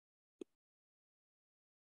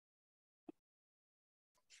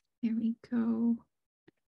There we go.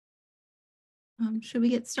 Should we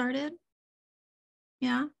get started?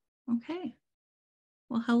 Yeah, okay.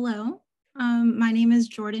 Well, hello. My name is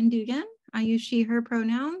Jordan Dugan. I use she, her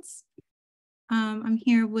pronouns. I'm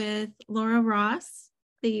here with Laura Ross.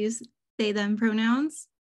 They use they, them pronouns.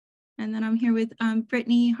 And then I'm here with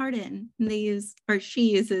Brittany Harden. And they use, or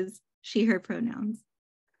she uses she, her pronouns.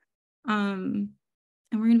 And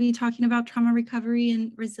we're going to be talking about trauma recovery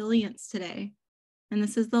and resilience today. And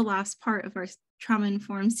this is the last part of our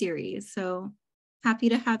trauma-informed series. So happy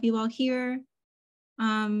to have you all here.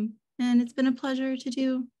 And it's been a pleasure to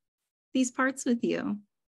do these parts with you.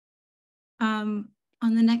 On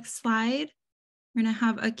the next slide, we're going to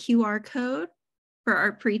have a QR code for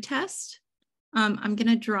our pretest. I'm going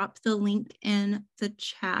to drop the link in the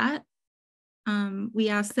chat. We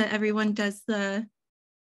ask that everyone does the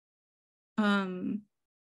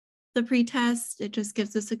pretest. It just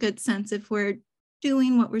gives us a good sense if we're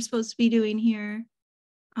doing what we're supposed to be doing here.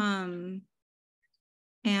 And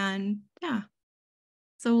yeah,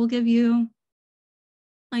 so we'll give you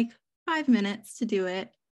like 5 minutes to do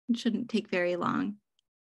it. It shouldn't take very long.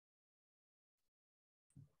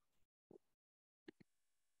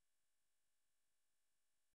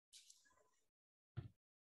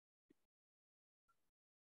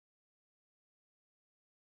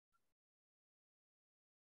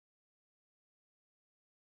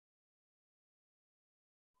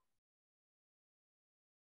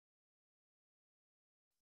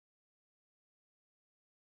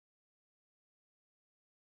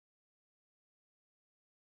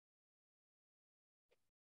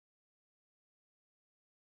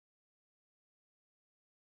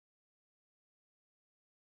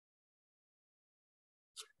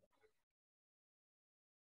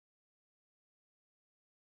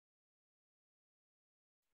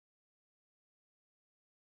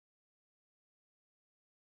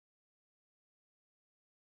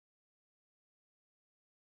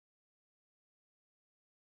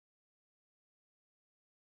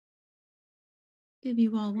 Give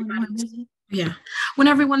you all one more minute. Yeah. When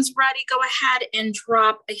everyone's ready, go ahead and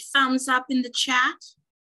drop a thumbs up in the chat.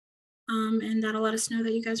 And that'll let us know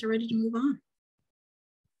that you guys are ready to move on.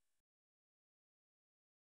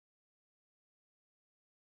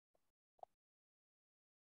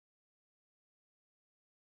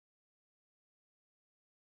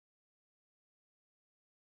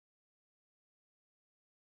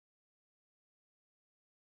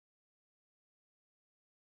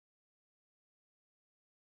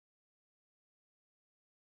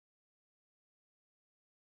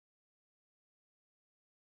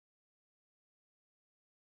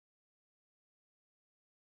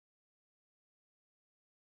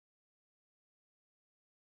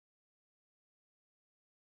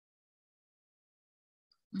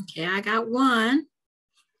 Okay, I got one.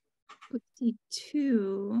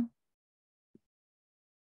 52.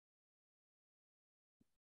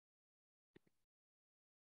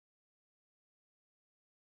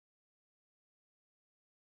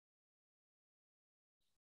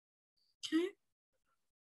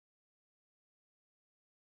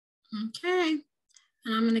 Okay.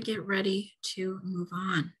 And I'm going to get ready to move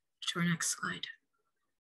on to our next slide.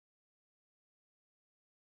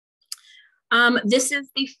 This is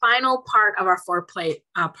the final part of our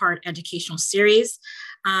four-part educational series.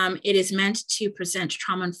 It is meant to present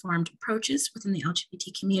trauma-informed approaches within the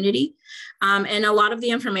LGBT community. And a lot of the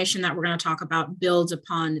information that we're going to talk about builds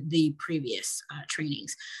upon the previous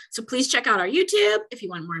trainings. So please check out our YouTube if you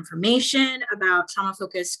want more information about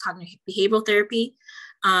trauma-focused cognitive behavioral therapy.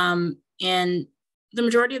 And the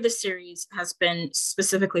majority of the series has been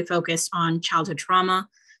specifically focused on childhood trauma,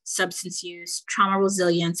 substance use, trauma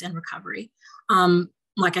resilience, and recovery.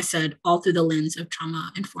 Like I said, all through the lens of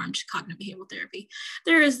trauma-informed cognitive behavioral therapy.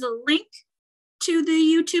 There is the link to the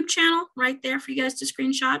YouTube channel right there for you guys to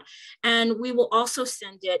screenshot. And we will also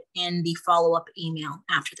send it in the follow-up email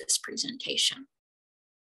after this presentation.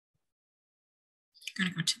 I'm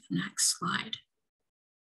gonna go to the next slide.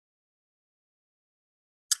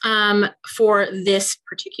 For this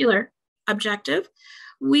particular objective,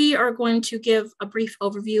 we are going to give a brief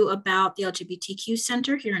overview about the LGBTQ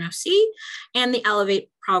Center here in OC and the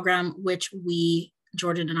Elevate program, which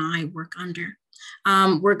Jordan and I work under.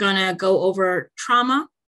 We're gonna go over trauma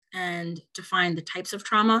and define the types of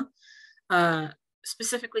trauma,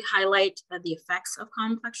 specifically highlight the effects of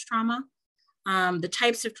complex trauma, the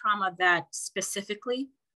types of trauma that specifically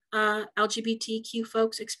LGBTQ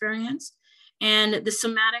folks experience, and the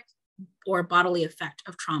somatic or bodily effect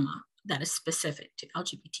of trauma that is specific to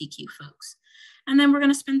LGBTQ folks. And then we're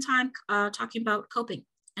going to spend time talking about coping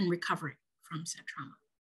and recovering from said trauma.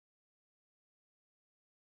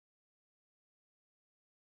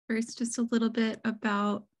 first just a little bit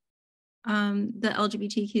about the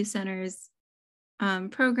LGBTQ Center's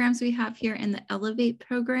programs we have here in the Elevate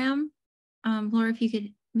program. Laura, if you could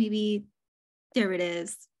maybe, there it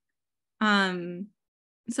is.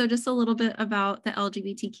 So just a little bit about the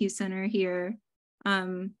LGBTQ Center here.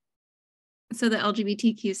 So the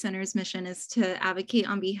LGBTQ Center's mission is to advocate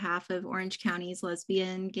on behalf of Orange County's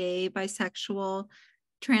lesbian, gay, bisexual,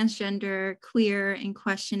 transgender, queer, and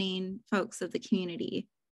questioning folks of the community.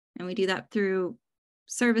 And we do that through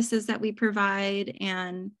services that we provide,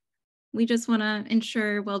 and we just want to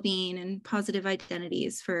ensure well-being and positive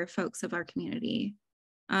identities for folks of our community.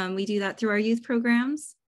 We do that through our youth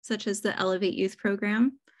programs, such as the Elevate Youth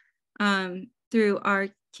Program, through our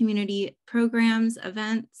community programs,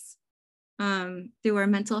 events, through our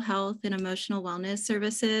mental health and emotional wellness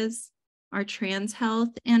services, our trans health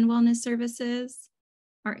and wellness services,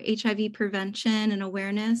 our HIV prevention and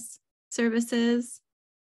awareness services,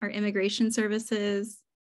 our immigration services,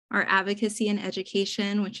 our advocacy and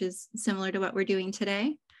education, which is similar to what we're doing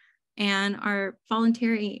today, and our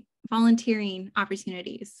volunteering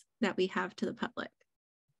opportunities that we have to the public.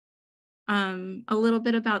 A little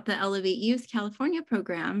bit about the Elevate Youth California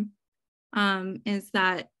program is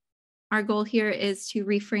that our goal here is to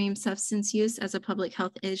reframe substance use as a public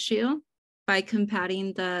health issue by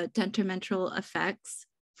combating the detrimental effects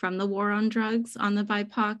from the war on drugs on the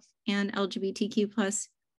BIPOC and LGBTQ plus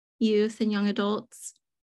youth and young adults.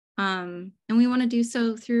 And we want to do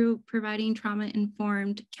so through providing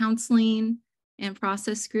trauma-informed counseling and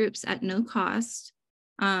process groups at no cost.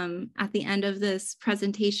 At the end of this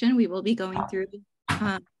presentation, we will be going through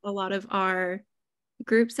a lot of our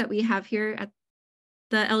groups that we have here at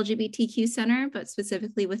the LGBTQ Center, but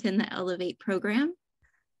specifically within the Elevate program.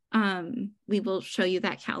 We will show you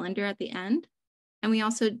that calendar at the end. And we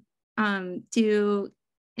also do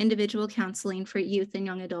individual counseling for youth and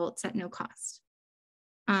young adults at no cost.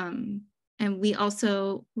 And we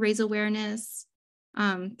also raise awareness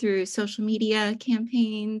through social media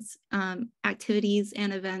campaigns, activities,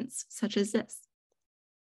 and events such as this.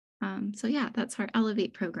 So yeah, that's our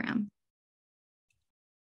Elevate program.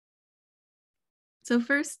 So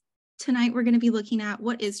first, tonight we're going to be looking at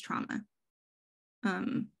what is trauma.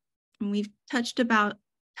 And we've touched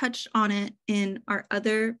on it in our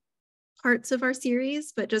other parts of our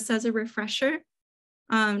series, but just as a refresher,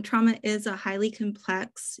 trauma is a highly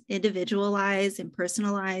complex, individualized, and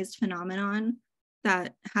personalized phenomenon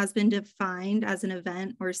that has been defined as an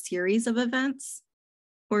event or series of events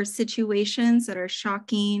or situations that are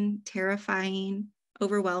shocking, terrifying,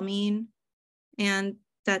 overwhelming, and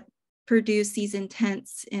that produce these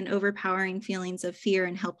intense and overpowering feelings of fear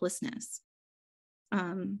and helplessness.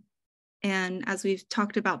 And as we've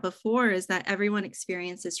talked about before, is that everyone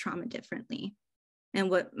experiences trauma differently.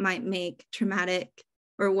 And what might make traumatic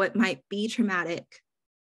or what might be traumatic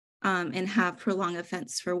and have prolonged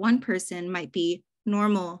effects for one person might be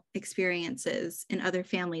normal experiences in other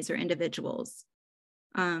families or individuals.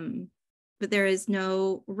 But there is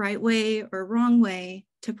no right way or wrong way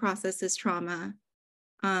to process this trauma.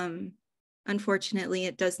 Unfortunately,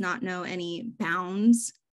 it does not know any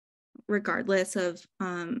bounds, regardless of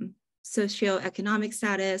socioeconomic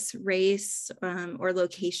status, race, or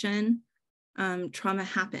location. Trauma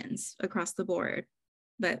happens across the board.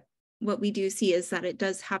 But what we do see is that it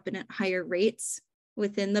does happen at higher rates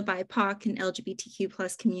within the BIPOC and LGBTQ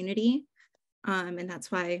plus community. And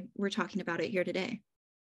that's why we're talking about it here today.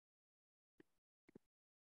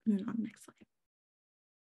 And then on the next slide.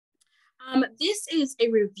 This is a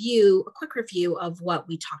quick review of what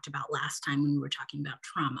we talked about last time when we were talking about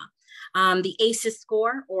trauma. The ACEs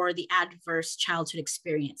score, or the Adverse Childhood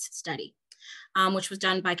Experience Study, which was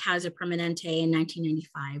done by Kaiser Permanente in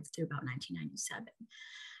 1995 through about 1997.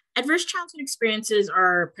 Adverse childhood experiences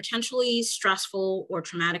are potentially stressful or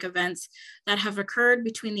traumatic events that have occurred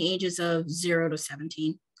between the ages of 0 to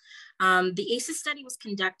 17. The ACEs study was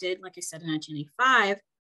conducted, like I said, in 1985,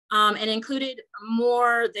 and included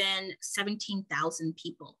more than 17,000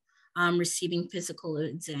 people receiving physical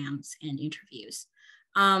exams and interviews.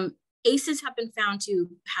 ACEs have been found to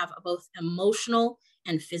have both emotional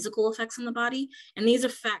and physical effects on the body, and these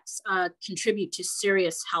effects contribute to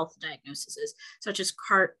serious health diagnoses, such as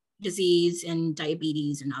heart disease and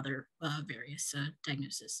diabetes and other various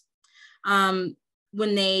diagnoses.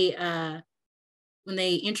 When they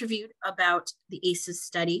interviewed about the ACEs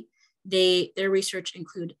study, their research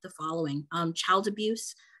included the following: child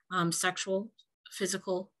abuse, sexual,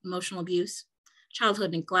 physical, emotional abuse,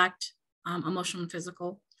 childhood neglect, emotional and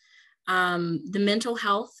physical, the mental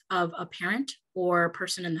health of a parent or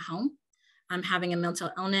person in the home, having a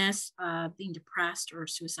mental illness, being depressed or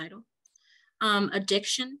suicidal,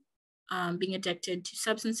 Addiction, being addicted to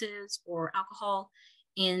substances or alcohol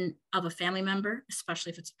of a family member,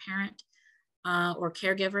 especially if it's a parent or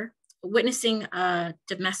caregiver. Witnessing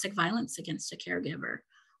domestic violence against a caregiver,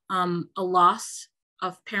 a loss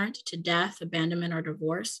of parent to death, abandonment, or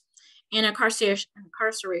divorce, and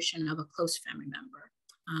incarceration of a close family member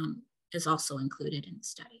is also included in the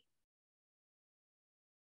study.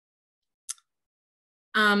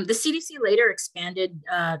 The CDC later expanded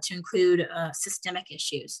to include systemic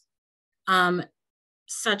issues,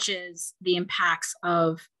 such as the impacts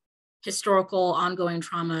of historical ongoing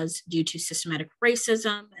traumas due to systematic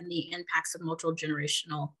racism and the impacts of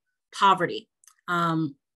multi-generational poverty,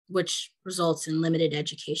 which results in limited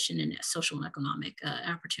education and social and economic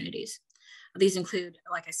opportunities. These include,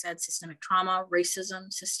 like I said, systemic trauma,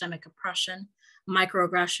 racism, systemic oppression,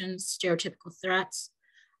 microaggressions, stereotypical threats,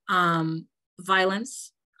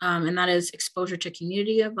 violence, and that is exposure to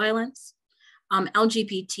community of violence.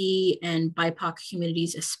 LGBT and BIPOC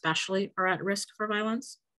communities especially are at risk for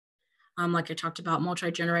violence. Like I talked about,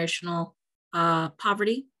 multi-generational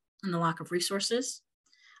poverty and the lack of resources,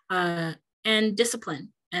 and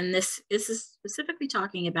discipline. And this is specifically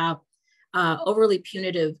talking about overly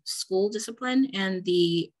punitive school discipline and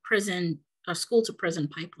the school to prison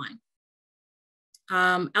pipeline.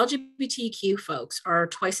 LGBTQ folks are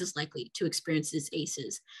twice as likely to experience these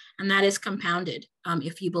ACEs, and that is compounded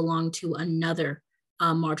if you belong to another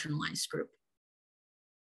marginalized group.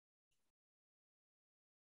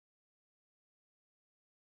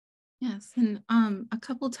 Yes, and a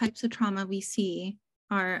couple types of trauma we see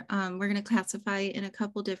are, we're going to classify in a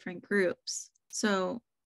couple different groups. So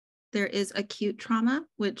there is acute trauma,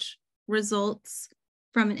 which results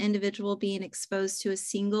from an individual being exposed to a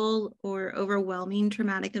single or overwhelming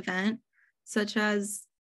traumatic event, such as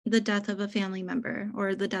the death of a family member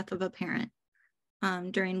or the death of a parent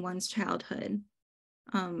during one's childhood.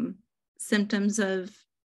 Symptoms of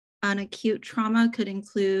an acute trauma could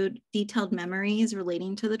include detailed memories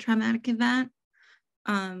relating to the traumatic event,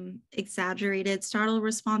 exaggerated startle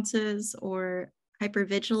responses or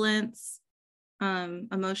hypervigilance,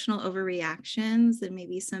 emotional overreactions, and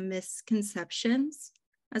maybe some misconceptions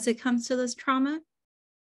as it comes to this trauma.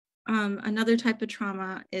 Another type of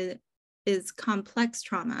trauma is complex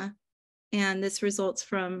trauma, and this results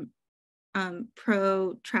from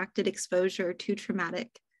protracted exposure to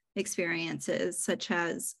traumatic experiences, such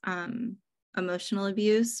as emotional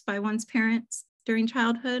abuse by one's parents during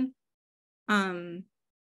childhood.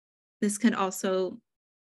 This could also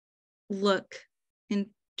look in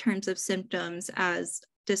terms of symptoms as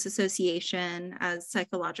disassociation, as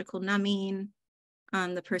psychological numbing.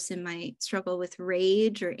 The person might struggle with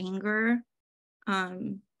rage or anger,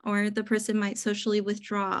 or the person might socially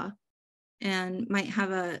withdraw and might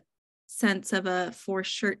have a sense of a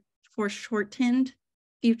foreshortened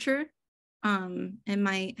future, and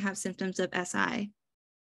might have symptoms of SI.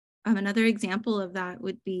 Another example of that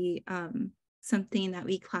would be something that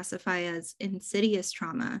we classify as insidious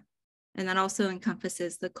trauma, and that also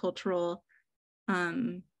encompasses the cultural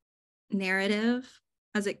narrative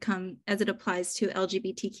as it applies to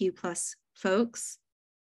LGBTQ plus folks,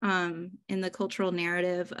 in the cultural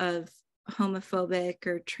narrative of homophobic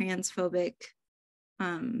or transphobic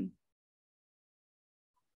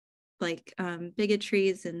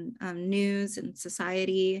bigotries and news and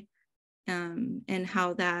society, and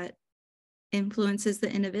how that influences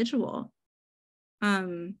the individual.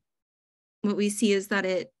 What we see is that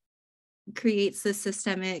it creates the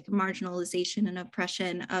systemic marginalization and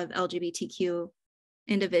oppression of LGBTQ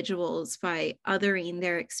individuals by othering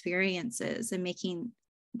their experiences and making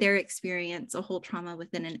their experience a whole trauma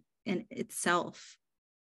within itself,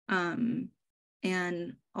 and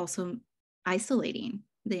also isolating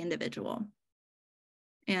the individual.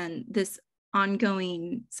 And this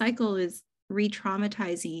ongoing cycle is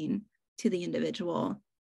re-traumatizing to the individual,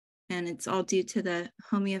 and it's all due to the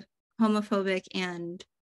homophobic and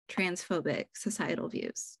transphobic societal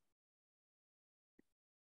views.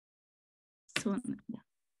 So, yeah.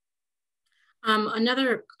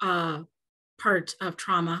 Another part of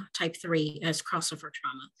trauma, type 3, is crossover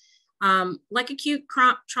trauma. Like acute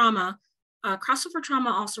trauma, crossover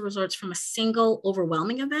trauma also results from a single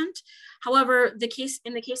overwhelming event. However, in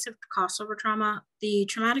the case of crossover trauma, the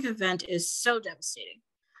traumatic event is so devastating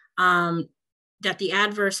that the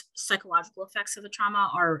adverse psychological effects of the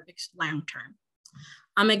trauma are long-term.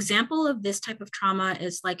 Example of this type of trauma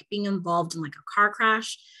is like being involved in like a car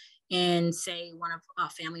crash and say one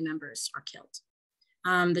of family members are killed.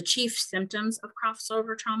 The chief symptoms of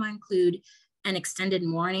crossover trauma include an extended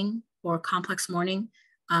mourning or complex mourning,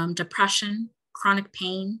 depression, chronic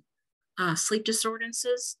pain, sleep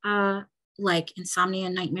disturbances, like insomnia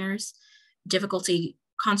and nightmares, difficulty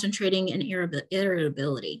concentrating, and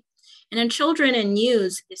irritability. And in children and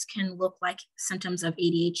youth, this can look like symptoms of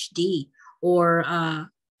ADHD or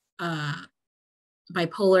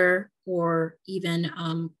bipolar, or even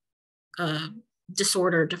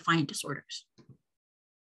defiant disorders.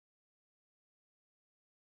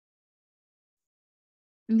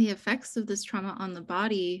 And the effects of this trauma on the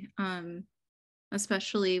body,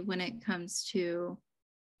 especially when it comes to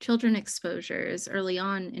children exposures early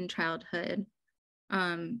on in childhood,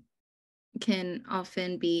 can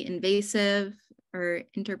often be invasive or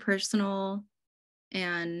interpersonal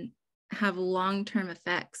and have long-term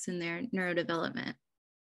effects in their neurodevelopment.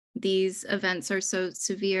 These events are so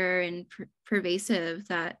severe and pervasive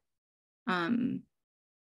that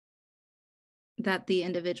that the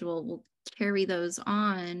individual will carry those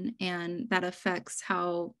on, and that affects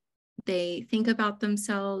how they think about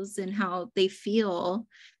themselves and how they feel,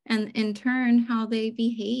 and in turn how they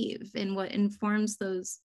behave, and what informs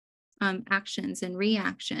those actions and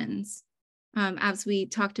reactions. As we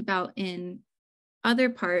talked about in other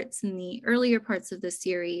parts, in the earlier parts of the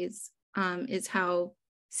series, is how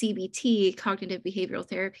CBT, cognitive behavioral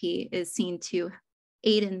therapy, is seen to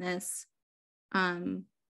aid in this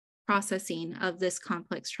processing of this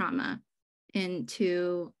complex trauma,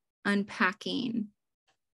 into unpacking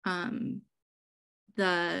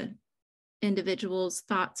the individual's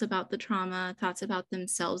thoughts about the trauma, thoughts about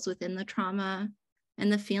themselves within the trauma,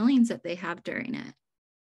 and the feelings that they have during it,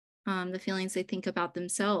 the feelings they think about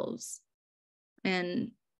themselves,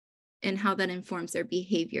 and how that informs their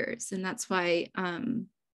behaviors. And that's why,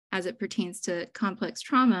 as it pertains to complex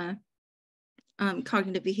trauma,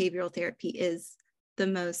 cognitive behavioral therapy is the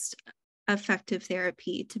most effective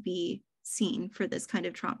therapy to be seen for this kind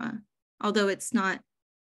of trauma. Although it's not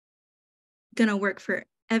going to work for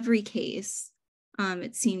every case,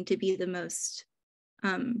 it seemed to be the most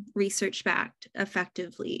research-backed,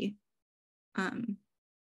 effectively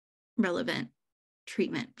relevant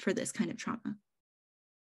treatment for this kind of trauma.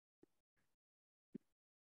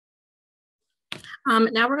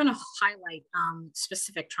 Now we're going to highlight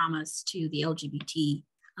specific traumas to the LGBTQ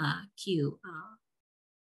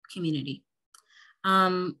community.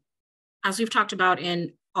 As we've talked about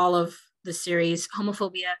in all of the series,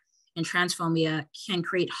 homophobia and transphobia can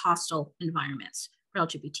create hostile environments for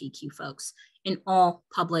LGBTQ folks in all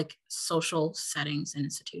public social settings and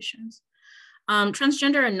institutions.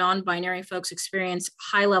 Transgender and non-binary folks experience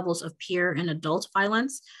high levels of peer and adult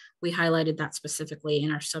violence. We highlighted that specifically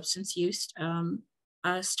in our substance use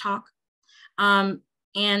talk.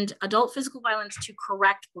 And adult physical violence to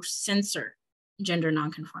correct or censor gender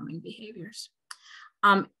nonconforming behaviors.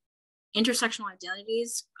 Intersectional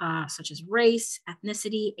identities such as race,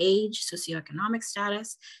 ethnicity, age, socioeconomic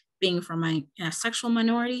status, being from a sexual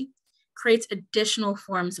minority, creates additional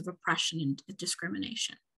forms of oppression and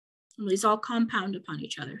discrimination. And these all compound upon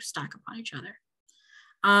each other, stack upon each other.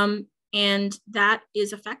 And that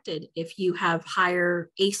is affected if you have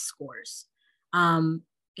higher ACE scores.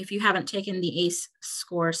 If you haven't taken the ACE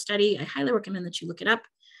score study, I highly recommend that you look it up.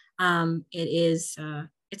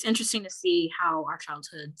 It's interesting to see how our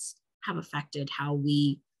childhoods have affected how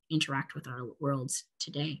we interact with our worlds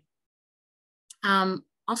today.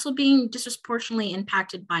 Also being disproportionately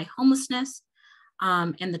impacted by homelessness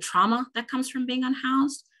and the trauma that comes from being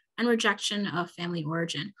unhoused, and rejection of family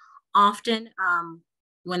origin. Often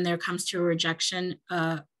when there comes to a rejection,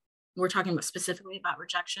 we're talking about specifically about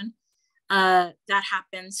rejection, that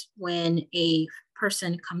happens when a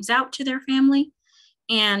person comes out to their family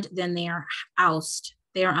and then they are unhoused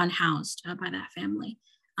by that family.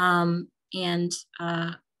 And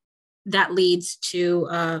that leads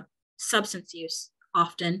to substance use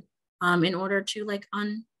often in order to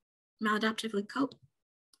maladaptively cope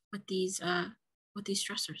with these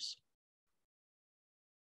stressors.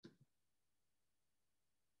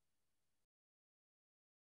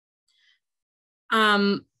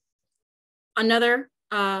 Some other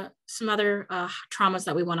traumas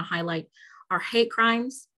that we want to highlight are hate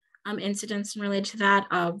crimes, incidents related to that,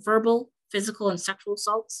 verbal, physical, and sexual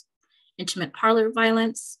assaults, intimate partner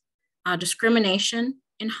violence, discrimination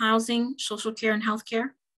in housing, social care, and healthcare.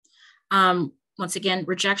 Once again,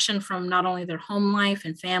 rejection from not only their home life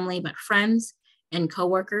and family, but friends and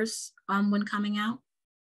coworkers when coming out.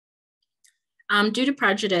 Due to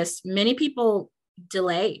prejudice, many people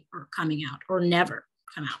delay or coming out or never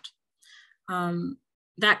come out.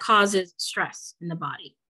 That causes stress in the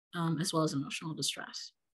body, as well as emotional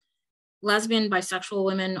distress. Lesbian, bisexual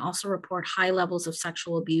women also report high levels of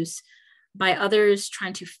sexual abuse by others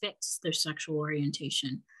trying to fix their sexual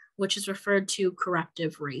orientation, which is referred to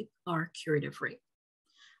corrective rape or curative rape.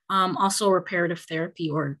 Also reparative therapy,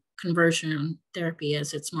 or conversion therapy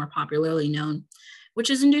as it's more popularly known, which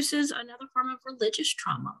induces another form of religious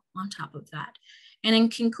trauma on top of that. And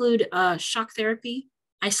it can include shock therapy,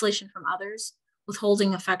 isolation from others,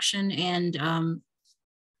 withholding affection, and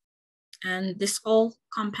this all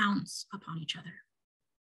compounds upon each other.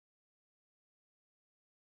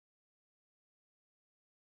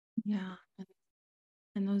 Yeah,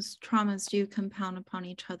 and those traumas do compound upon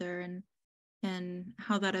each other, and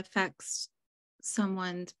how that affects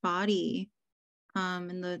someone's body,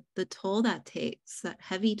 and the toll that takes, that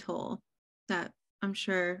heavy toll that I'm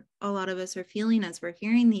sure a lot of us are feeling as we're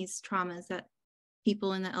hearing these traumas that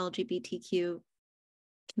people in the LGBTQ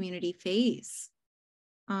community face.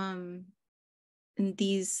 And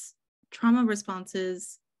these trauma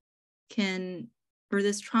responses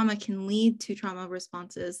this trauma can lead to trauma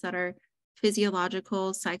responses that are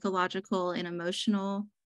physiological, psychological, and emotional,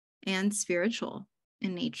 and spiritual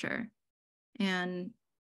in nature. And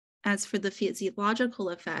as for the physiological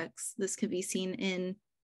effects, this could be seen in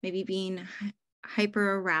maybe being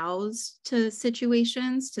hyper aroused to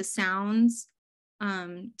situations, to sounds,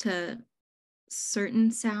 to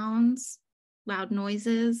certain sounds, loud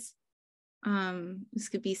noises. This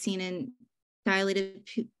could be seen in dilated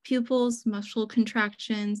pupils, muscle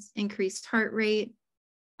contractions, increased heart rate,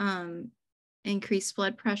 increased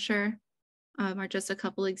blood pressure, are just a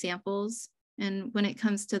couple examples. And when it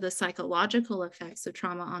comes to the psychological effects of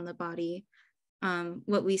trauma on the body,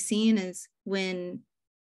 what we've seen is when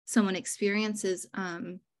someone experiences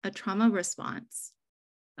a trauma response,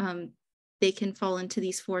 they can fall into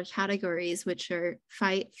these 4 categories, which are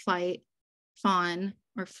fight, flight, fawn,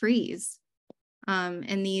 or freeze.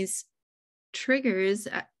 And these triggers,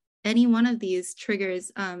 any one of these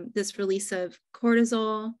triggers this release of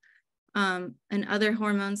cortisol and other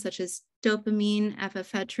hormones such as dopamine,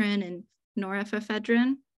 ephedrine, and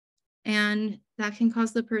norephedrine. And that can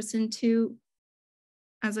cause the person to,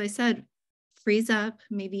 as I said, freeze up,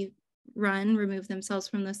 maybe run, remove themselves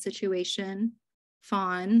from the situation,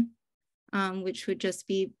 fawn, which would just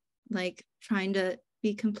be like trying to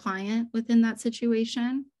be compliant within that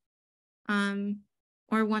situation,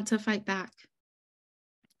 or want to fight back.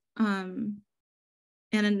 And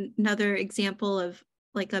another example of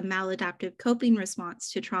like a maladaptive coping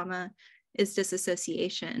response to trauma is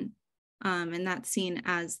disassociation. And that's seen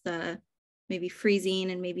as the maybe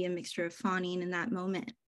freezing and maybe a mixture of fawning in that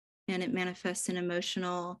moment. And it manifests in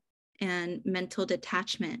emotional and mental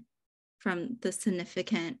detachment from the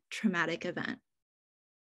significant traumatic event.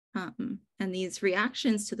 And these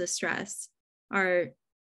reactions to the stress are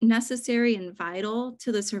necessary and vital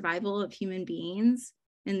to the survival of human beings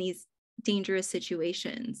in these dangerous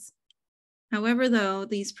situations. However, though,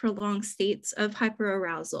 these prolonged states of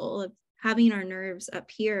hyperarousal, of having our nerves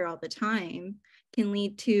up here all the time, can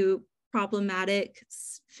lead to problematic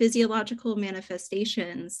physiological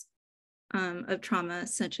manifestations of trauma,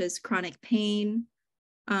 such as chronic pain,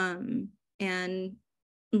 and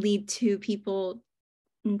lead to people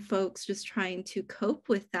and folks just trying to cope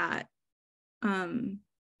with that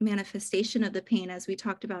manifestation of the pain, as we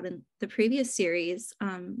talked about in the previous series,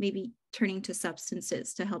 maybe turning to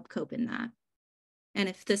substances to help cope in that. And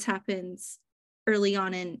if this happens early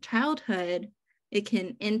on in childhood, it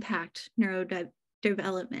can impact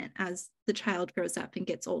neurodevelopment as the child grows up and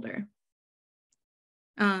gets older.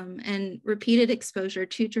 And repeated exposure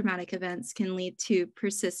to traumatic events can lead to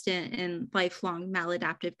persistent and lifelong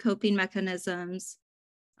maladaptive coping mechanisms,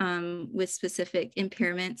 with specific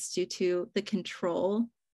impairments due to the control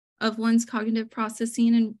of one's cognitive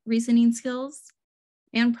processing and reasoning skills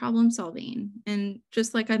and problem solving. And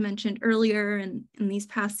just like I mentioned earlier in these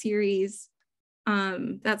past series,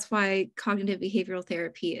 that's why cognitive behavioral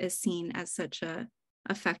therapy is seen as such a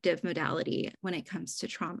effective modality when it comes to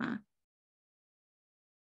trauma.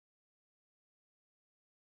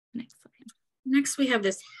 Next slide. Next, we have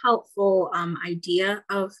this helpful idea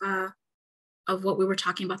of what we were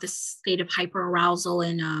talking about, this state of hyperarousal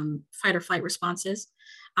and fight or flight responses.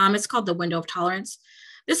 It's called the window of tolerance.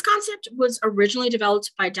 This concept was originally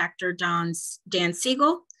developed by Dr. Dan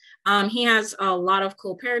Siegel. He has a lot of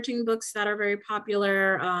cool parenting books that are very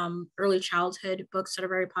popular, early childhood books that are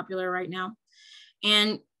very popular right now.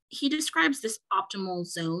 And he describes this optimal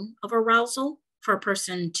zone of arousal for a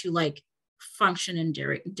person to like function in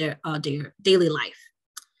daily life.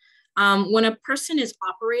 When a person is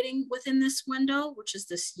operating within this window, which is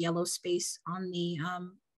this yellow space on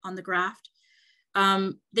the graph,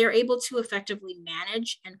 they're able to effectively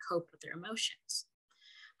manage and cope with their emotions.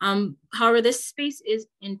 However, this space is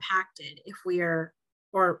impacted if we are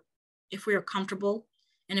comfortable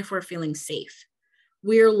and if we're feeling safe.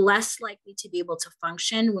 we're less likely to be able to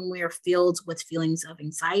function when we are filled with feelings of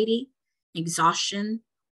anxiety, exhaustion,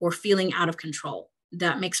 or feeling out of control.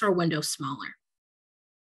 That makes our window smaller.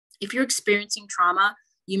 If you're experiencing trauma,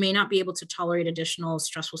 you may not be able to tolerate additional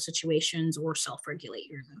stressful situations or self-regulate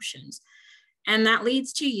your emotions. And that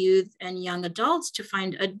leads to youth and young adults to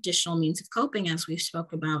find additional means of coping, as we've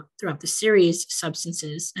spoke about throughout the series.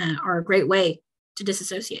 Substances are a great way to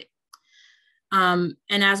disassociate. And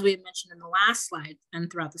as we mentioned in the last slide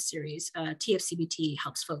and throughout the series, TFCBT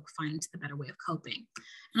helps folks find a better way of coping.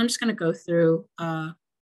 And I'm just going to go through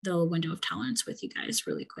the window of tolerance with you guys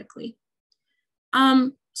really quickly.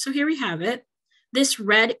 So here we have it. This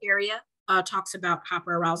red area talks about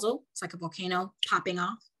hyperarousal. It's like a volcano popping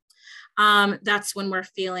off. That's when we're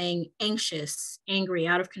feeling anxious, angry,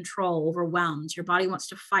 out of control, overwhelmed. Your body wants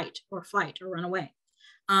to fight or flight or run away.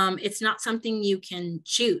 It's not something you can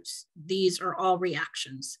choose. These are all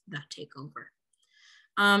reactions that take over.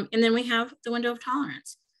 And then we have the window of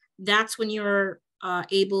tolerance. That's when you're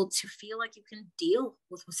able to feel like you can deal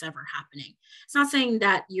with what's ever happening. It's not saying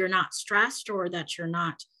that you're not stressed or that you're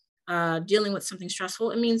not dealing with something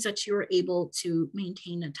stressful. It means that you're able to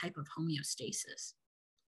maintain a type of homeostasis.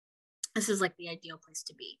 This is like the ideal place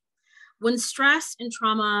to be. When stress and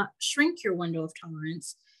trauma shrink your window of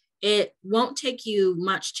tolerance, it won't take you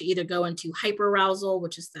much to either go into hyperarousal,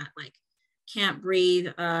 which is that like can't breathe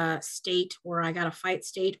state, or I gotta fight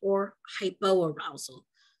state, or hypoarousal,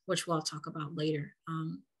 which we'll talk about later.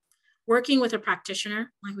 Working with a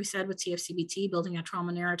practitioner, like we said with TFCBT, building a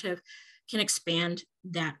trauma narrative, can expand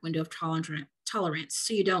that window of tolerance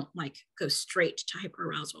so you don't like go straight to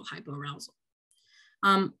hyperarousal, hypoarousal.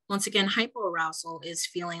 Once again, hypoarousal is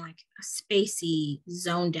feeling like spacey,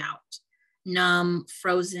 zoned out, numb,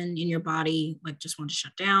 frozen in your body, like just want to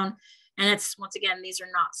shut down. And it's, once again, these are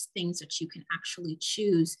not things that you can actually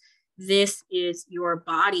choose. This is your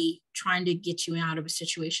body trying to get you out of a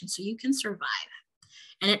situation so you can survive.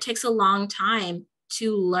 And it takes a long time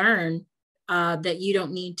to learn that you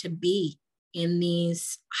don't need to be in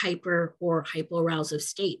these hyper or hypoarousal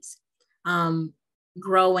states.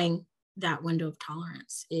 Growing that window of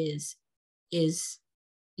tolerance is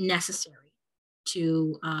necessary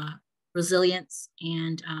to resilience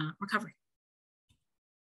and recovery.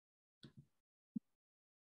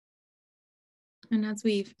 And as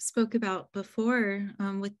we've spoke about before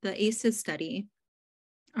with the ACEs study,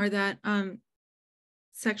 are that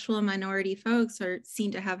sexual and minority folks are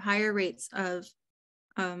seen to have higher rates of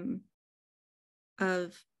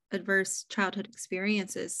adverse childhood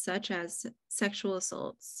experiences, such as sexual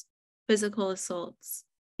assaults, physical assaults,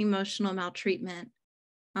 emotional maltreatment,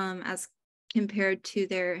 as compared to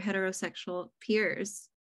their heterosexual peers.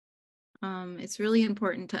 It's really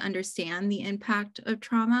important to understand the impact of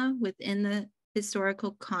trauma within the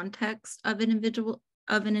historical context of an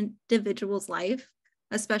individual's life,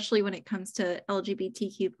 especially when it comes to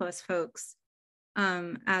LGBTQ plus folks,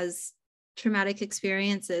 as traumatic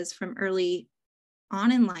experiences from early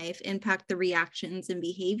on in life impact the reactions and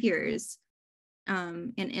behaviors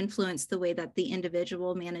and influence the way that the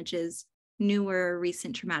individual manages newer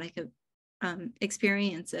recent traumatic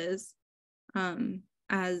experiences.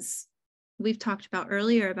 As we've talked about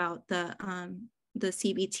earlier about the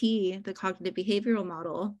CBT, the cognitive behavioral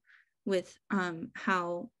model, with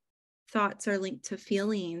how thoughts are linked to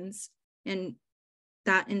feelings, and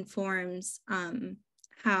that informs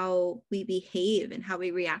how we behave and how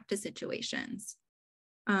we react to situations.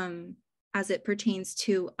 As it pertains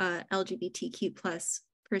to a LGBTQ plus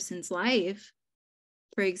person's life,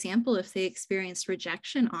 for example, if they experienced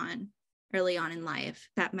rejection early on in life,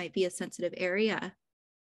 that might be a sensitive area.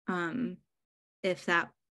 If that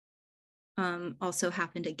also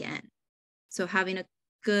happened again. So having a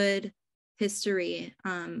good history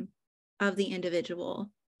of the individual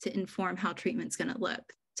to inform how treatment's going to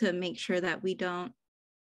look, to make sure that we don't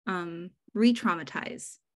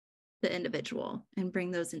re-traumatize the individual and bring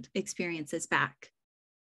those experiences back.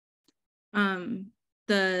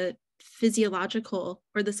 The physiological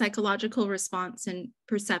or the psychological response and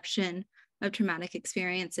perception of traumatic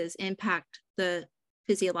experiences impact the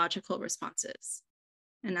physiological responses.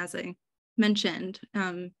 And as I mentioned,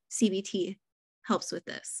 CBT helps with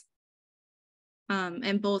this.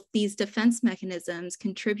 And both these defense mechanisms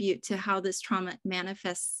contribute to how this trauma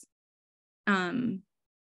manifests and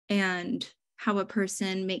how a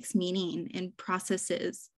person makes meaning and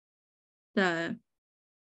processes the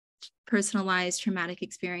personalized traumatic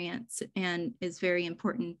experience, and is very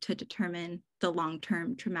important to determine the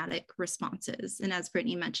long-term traumatic responses. And as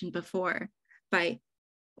Brittany mentioned before, by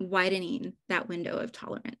widening that window of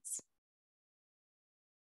tolerance.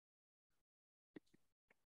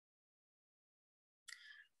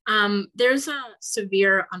 There's a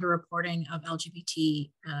severe underreporting of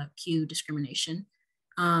LGBTQ discrimination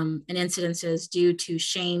and incidences due to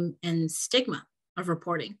shame and stigma of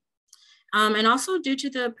reporting, and also due to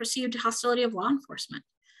the perceived hostility of law enforcement.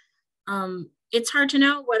 It's hard to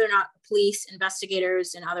know whether or not police,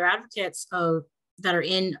 investigators, and other advocates that are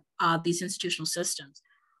in these institutional systems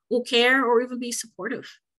will care or even be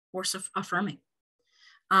supportive or affirming.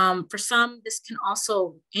 For some, this can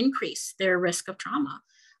also increase their risk of trauma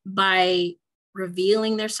by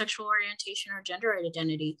revealing their sexual orientation or gender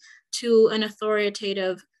identity to an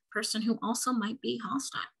authoritative person who also might be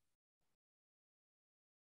hostile.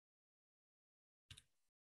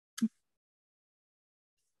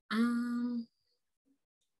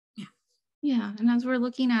 Yeah, and as we're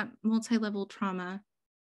looking at multi-level trauma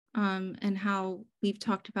and how we've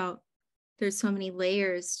talked about there's so many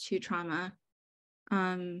layers to trauma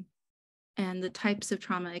and the types of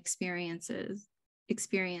trauma experiences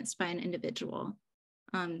experienced by an individual.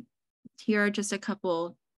 Here are just a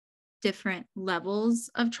couple different levels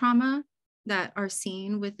of trauma that are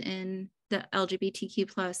seen within the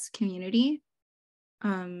LGBTQ plus community.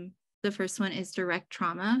 The first one is direct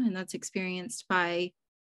trauma, and that's experienced by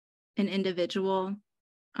an individual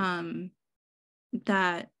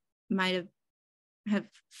that might have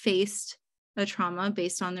faced a trauma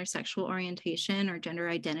based on their sexual orientation or gender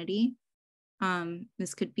identity.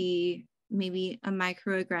 This could be maybe a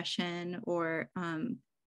microaggression or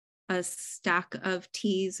a stack of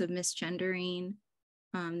T's of misgendering.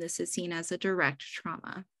 This is seen as a direct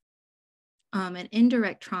trauma. An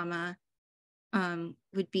indirect trauma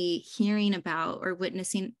would be hearing about or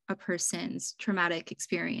witnessing a person's traumatic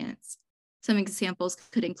experience. Some examples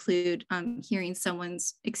could include hearing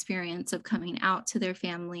someone's experience of coming out to their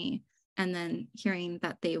family and then hearing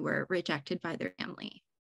that they were rejected by their family.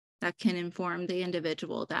 That can inform the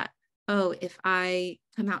individual that, oh, if I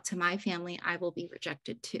come out to my family, I will be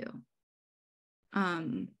rejected too.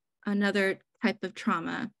 Another type of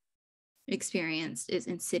trauma experienced is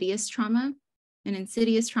insidious trauma. And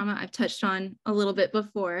insidious trauma I've touched on a little bit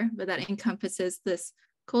before, but that encompasses this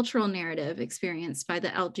cultural narrative experienced by the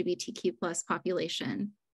LGBTQ plus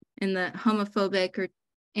population in the homophobic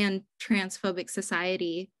and transphobic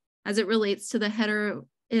society as it relates to the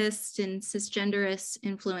heteroist and cisgenderist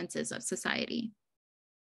influences of society.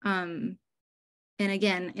 And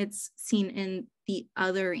again, it's seen in the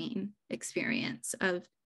othering experience of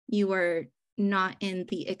you are not in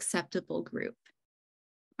the acceptable group.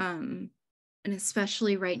 And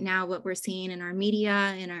especially right now, what we're seeing in our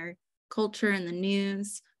media, in our culture, and the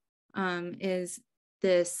news is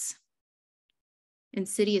this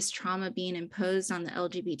insidious trauma being imposed on the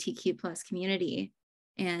LGBTQ plus community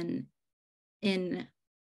and in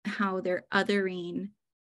how they're othering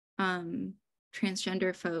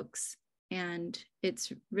transgender folks. And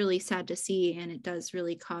it's really sad to see, and it does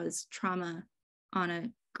really cause trauma on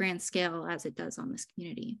a grand scale as it does on this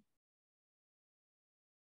community.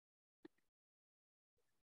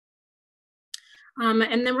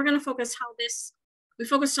 And then we're going to focus we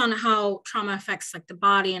focused on how trauma affects like the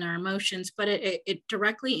body and our emotions, but it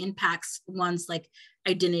directly impacts one's like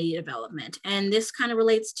identity development. And this kind of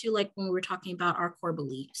relates to like when we were talking about our core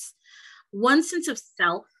beliefs. One sense of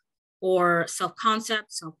self or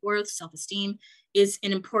self-concept, self-worth, self-esteem is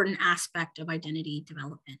an important aspect of identity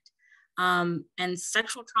development. And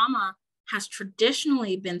sexual trauma has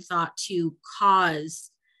traditionally been thought to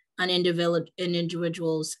cause an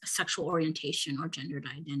individual's sexual orientation or gendered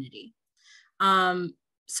identity.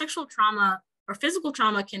 Sexual trauma or physical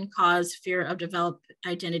trauma can cause fear of developed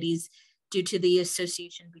identities due to the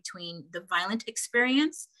association between the violent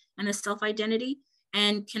experience and the self-identity,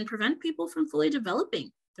 and can prevent people from fully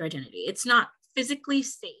developing their identity. It's not physically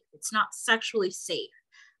safe. It's not sexually safe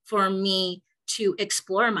for me to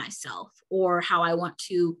explore myself or how I want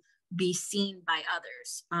to be seen by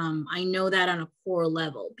others. I know that on a core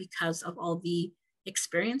level because of all the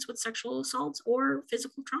experience with sexual assaults or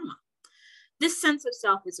physical trauma. This sense of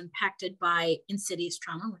self is impacted by insidious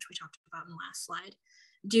trauma, which we talked about in the last slide,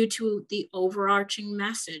 due to the overarching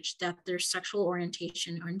message that their sexual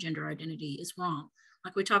orientation or gender identity is wrong.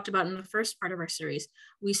 Like we talked about in the first part of our series,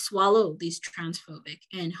 we swallow these transphobic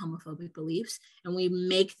and homophobic beliefs and we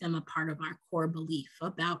make them a part of our core belief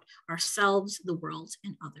about ourselves, the world,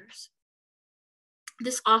 and others.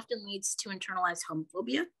 This often leads to internalized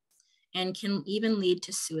homophobia and can even lead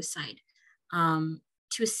to suicide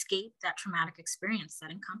to escape that traumatic experience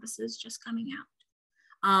that encompasses just coming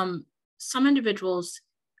out. Some individuals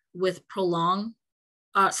prolong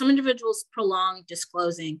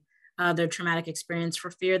disclosing their traumatic experience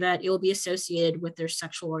for fear that it will be associated with their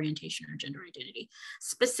sexual orientation or gender identity.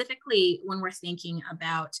 Specifically, when we're thinking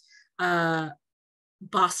about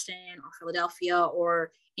Boston or Philadelphia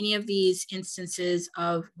or any of these instances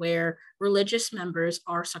of where religious members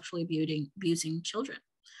are sexually abusing children.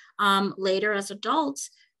 Later as adults,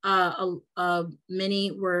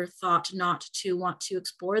 many were thought not to want to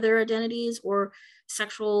explore their identities or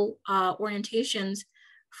sexual orientations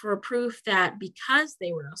for proof that because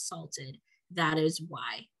they were assaulted, that is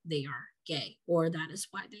why they are gay or that is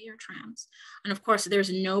why they are trans. And of course, there's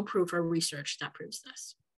no proof or research that proves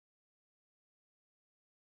this.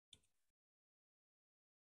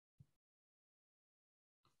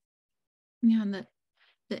 Yeah, and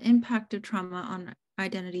the impact of trauma on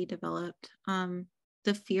identity developed.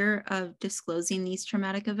 The fear of disclosing these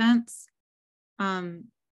traumatic events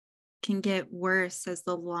can get worse as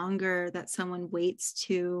the longer that someone waits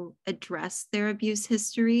to address their abuse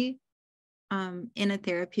history in a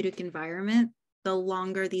therapeutic environment, the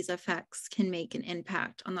longer these effects can make an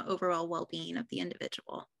impact on the overall well-being of the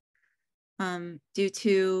individual. Due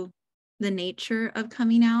to the nature of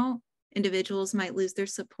coming out, individuals might lose their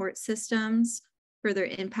support systems, further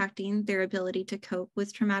impacting their ability to cope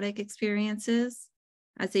with traumatic experiences,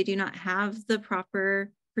 as they do not have the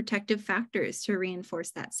proper protective factors to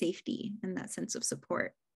reinforce that safety and that sense of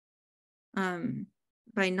support.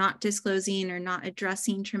 By not disclosing or not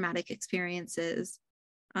addressing traumatic experiences,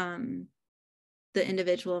 the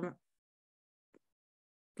individual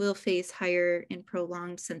will face higher and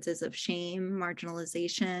prolonged senses of shame,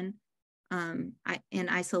 marginalization, and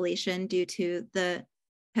isolation due to the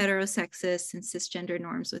heterosexist and cisgender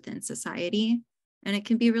norms within society. And it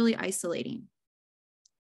can be really isolating.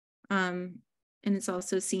 And it's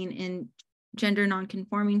also seen in gender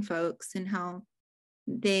nonconforming folks and how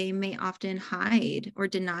they may often hide or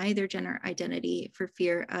deny their gender identity for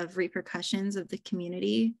fear of repercussions of the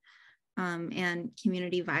community and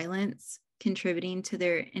community violence, contributing to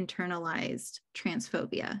their internalized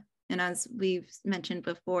transphobia. And as we've mentioned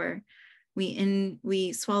before,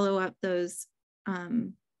 we swallow up those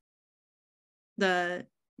the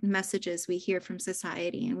messages we hear from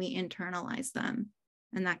society and we internalize them,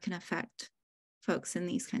 and that can affect folks in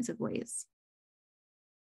these kinds of ways.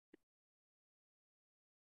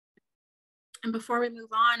 And before we move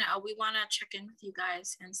on, we want to check in with you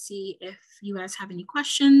guys and see if you guys have any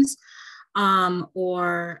questions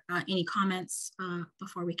or any comments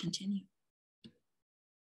before we continue.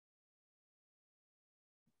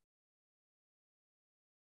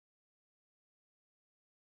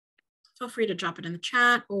 Feel free to drop it in the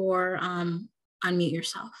chat or unmute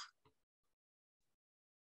yourself.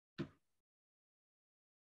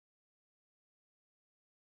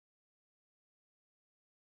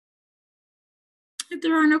 If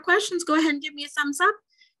there are no questions, go ahead and give me a thumbs up,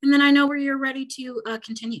 and then I know where you're ready to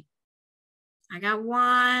continue. I got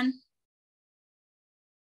 1,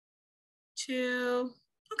 2,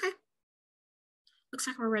 okay. Looks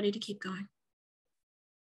like we're ready to keep going.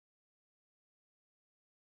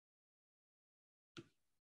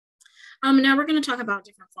 Now we're going to talk about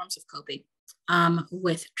different forms of coping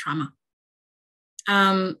with trauma.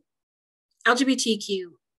 LGBTQ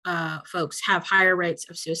folks have higher rates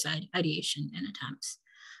of suicide ideation and attempts.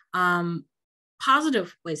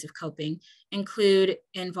 Positive ways of coping include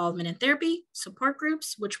involvement in therapy, support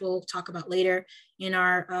groups, which we'll talk about later in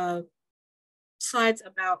our slides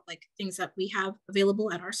about like things that we have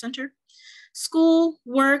available at our center. School,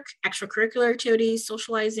 work, extracurricular activities,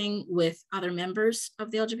 socializing with other members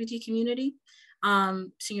of the LGBT community,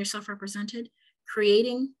 seeing yourself represented,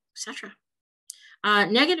 creating, etc.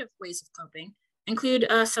 Negative ways of coping include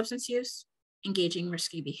substance use, engaging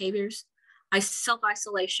risky behaviors,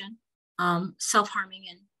 self-isolation, self-harming,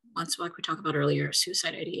 and once, like we talked about earlier,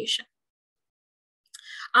 suicide ideation.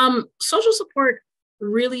 Social support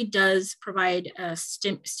really does provide a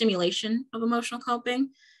stimulation of emotional coping.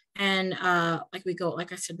 And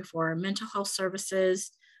like I said before, mental health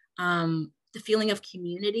services, the feeling of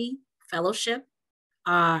community, fellowship,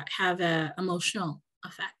 have an emotional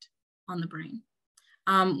effect on the brain.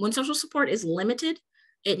 When social support is limited,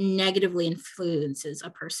 it negatively influences a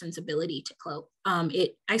person's ability to cope.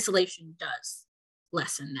 Isolation does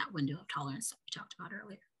lessen that window of tolerance that we talked about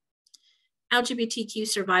earlier. LGBTQ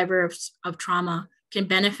survivors of trauma can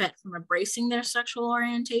benefit from embracing their sexual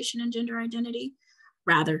orientation and gender identity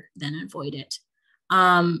rather than avoid it.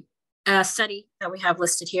 A study that we have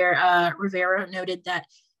listed here, Rivera noted that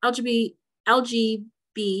LGB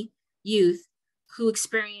youth who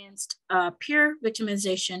experienced peer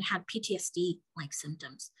victimization had PTSD-like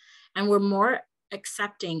symptoms and were more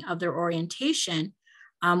accepting of their orientation,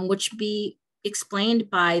 which explained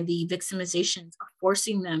by the victimizations of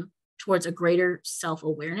forcing them towards a greater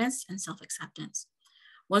self-awareness and self-acceptance.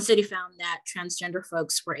 One study found that transgender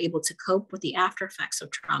folks were able to cope with the after effects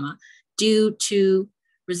of trauma due to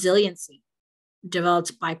resiliency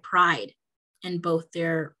developed by pride in both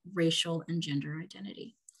their racial and gender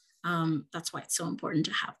identity. That's why it's so important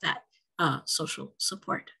to have that social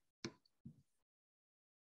support.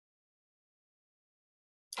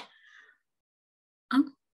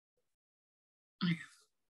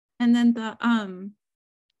 And then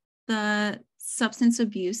the Substance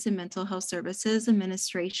Abuse and Mental Health Services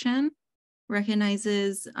Administration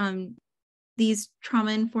recognizes these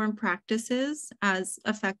trauma-informed practices as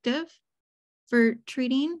effective for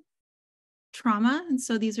treating trauma. And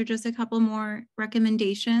so these are just a couple more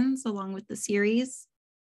recommendations along with the series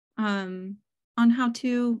on how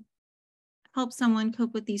to help someone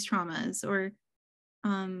cope with these traumas, or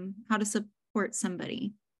how to support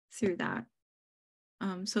somebody through that.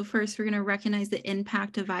 So first, we're going to recognize the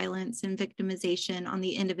impact of violence and victimization on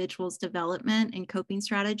the individual's development and coping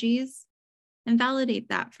strategies, and validate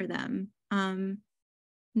that for them,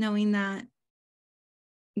 knowing that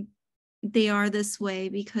they are this way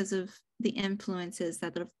because of the influences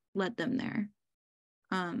that have led them there,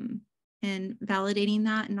 and validating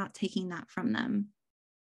that and not taking that from them.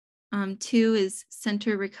 2 is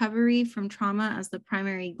center recovery from trauma as the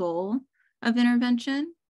primary goal of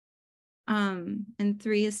intervention. And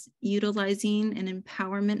 3 is utilizing an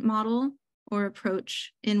empowerment model or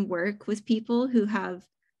approach in work with people who have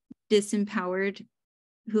been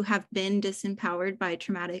disempowered by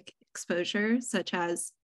traumatic exposure, such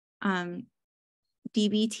as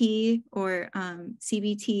DBT or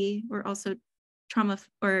CBT, or also trauma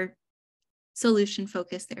or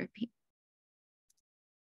solution-focused therapy.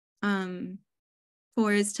 4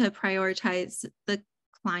 is to prioritize the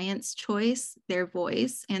client's choice, their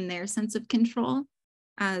voice, and their sense of control,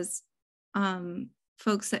 as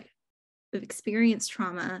folks that have experienced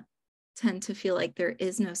trauma tend to feel like there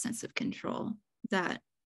is no sense of control, that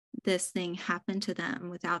this thing happened to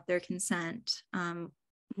them without their consent,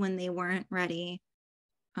 when they weren't ready,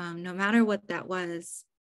 no matter what that was,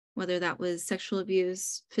 whether that was sexual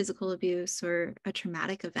abuse, physical abuse, or a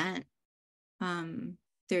traumatic event.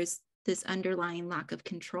 There's this underlying lack of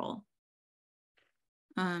control.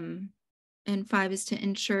 And 5 is to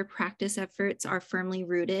ensure practice efforts are firmly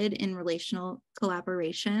rooted in relational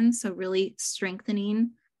collaboration. So really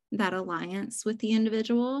strengthening that alliance with the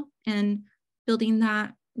individual and building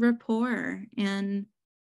that rapport, and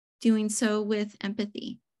doing so with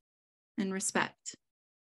empathy and respect.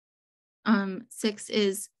 6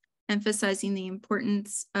 is emphasizing the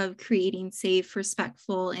importance of creating safe,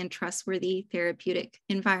 respectful, and trustworthy therapeutic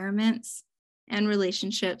environments and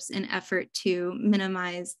relationships in effort to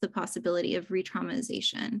minimize the possibility of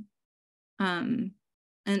re-traumatization. And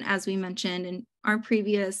as we mentioned in our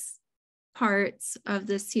previous parts of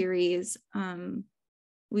the series,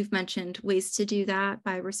 we've mentioned ways to do that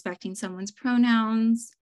by respecting someone's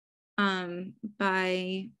pronouns,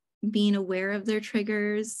 by being aware of their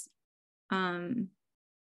triggers.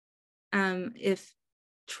 If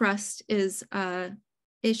trust is an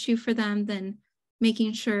issue for them, then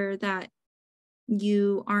making sure that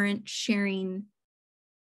you aren't sharing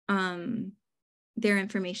their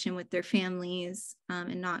information with their families,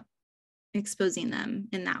 and not exposing them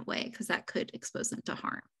in that way, because that could expose them to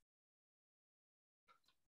harm.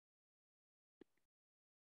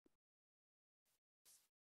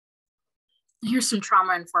 Here's some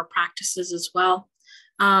trauma-informed practices as well.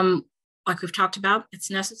 Like we've talked about,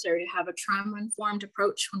 it's necessary to have a trauma-informed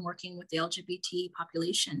approach when working with the LGBT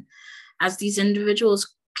population, as these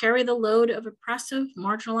individuals carry the load of oppressive,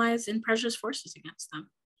 marginalized, and prejudiced forces against them.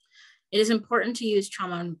 It is important to use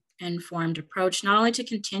trauma-informed approach not only to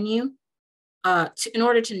continue, in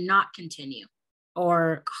order to not continue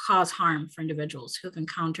or cause harm for individuals who have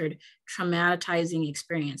encountered traumatizing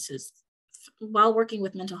experiences while working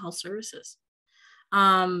with mental health services.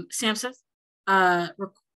 SAMHSA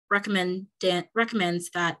recommends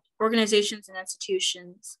that organizations and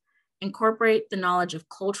institutions incorporate the knowledge of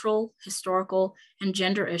cultural, historical, and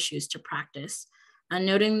gender issues to practice,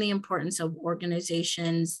 noting the importance of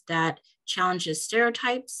organizations that challenges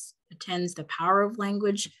stereotypes, attends the power of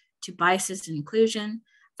language to biases and inclusion,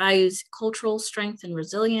 values cultural strength and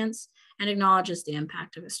resilience, and acknowledges the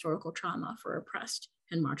impact of historical trauma for oppressed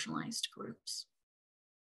and marginalized groups.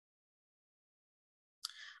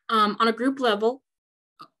 On a group level,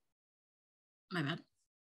 my bad.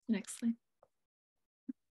 Next slide.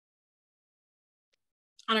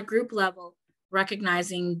 On a group level,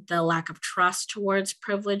 recognizing the lack of trust towards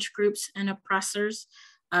privileged groups and oppressors,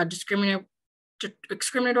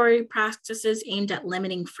 discriminatory practices aimed at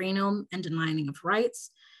limiting freedom and denying of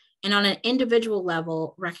rights. And on an individual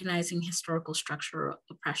level, recognizing historical structural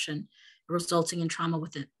oppression resulting in trauma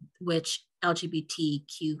within which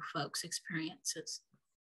LGBTQ folks experiences.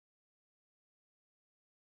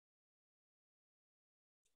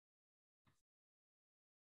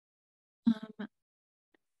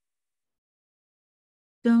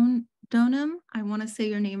 Donum, I want to say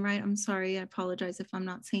your name right. I'm sorry. I apologize if I'm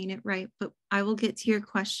not saying it right, but I will get to your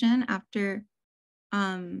question after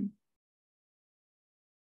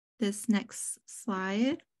this next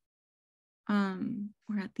slide.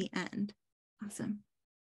 We're at the end. Awesome.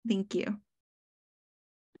 Thank you.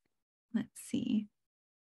 Let's see.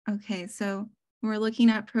 Okay, so when we're looking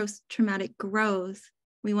at post-traumatic growth,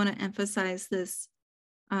 we want to emphasize this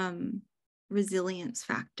resilience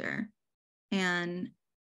factor. And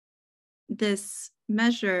this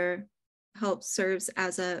measure serves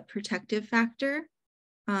as a protective factor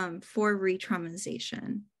for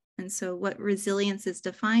re-traumatization. And so what resilience is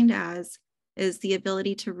defined as is the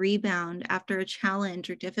ability to rebound after a challenge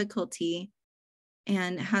or difficulty,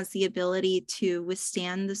 and has the ability to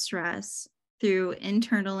withstand the stress through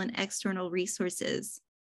internal and external resources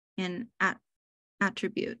and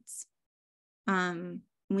attributes.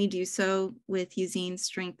 We do so with using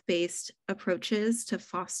strength-based approaches to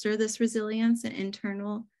foster this resilience and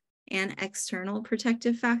internal and external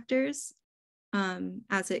protective factors,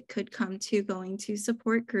 as it could come to going to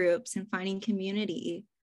support groups and finding community,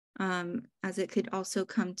 as it could also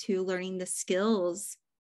come to learning the skills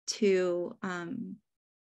to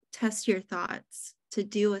test your thoughts, to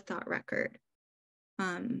do a thought record.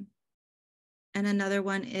 And another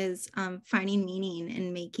one is finding meaning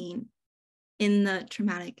and making in the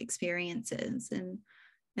traumatic experiences. And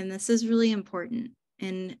this is really important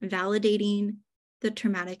in validating the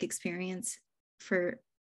traumatic experience for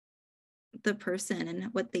the person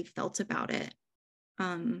and what they felt about it.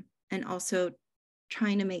 And also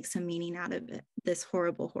trying to make some meaning out of it, this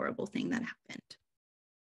horrible, horrible thing that happened.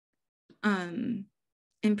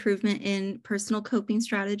 Improvement in personal coping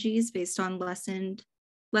strategies based on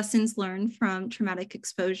lessons learned from traumatic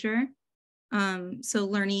exposure. So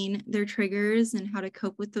learning their triggers and how to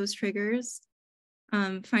cope with those triggers,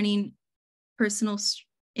 finding personal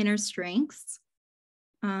inner strengths,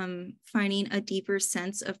 finding a deeper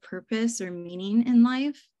sense of purpose or meaning in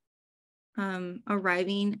life,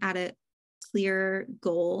 arriving at a clear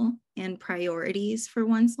goal and priorities for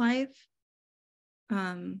one's life.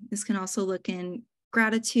 This can also look in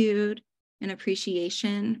gratitude and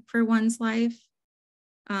appreciation for one's life,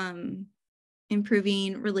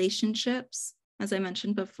 improving relationships, as I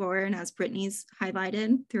mentioned before, and as Brittany's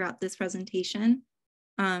highlighted throughout this presentation,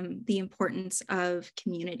 the importance of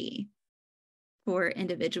community for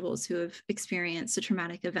individuals who have experienced a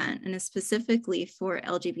traumatic event, and specifically for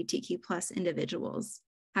LGBTQ plus individuals.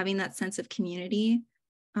 Having that sense of community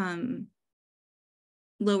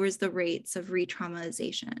lowers the rates of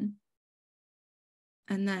re-traumatization.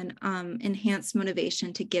 And then enhanced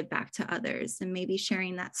motivation to give back to others, and maybe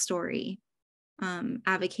sharing that story,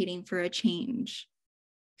 advocating for a change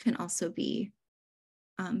can also be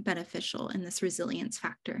beneficial in this resilience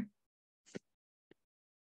factor.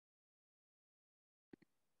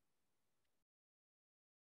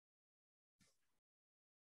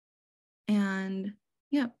 And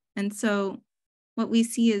yeah, and so what we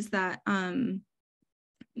see is that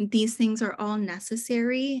these things are all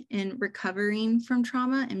necessary in recovering from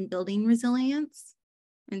trauma and building resilience.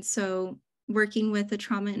 And so working with a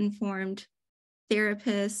trauma-informed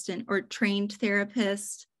therapist or trained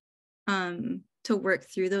therapist to work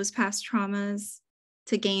through those past traumas,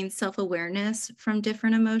 to gain self-awareness from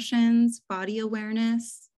different emotions, body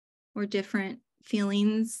awareness, or different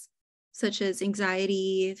feelings such as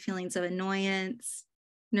anxiety, feelings of annoyance,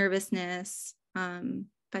 nervousness,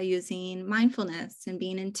 by using mindfulness and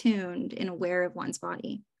being in tuned and aware of one's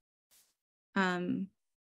body.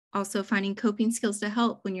 Also finding coping skills to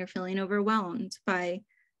help when you're feeling overwhelmed by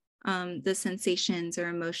the sensations or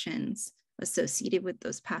emotions associated with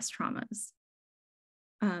those past traumas.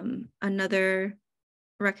 Another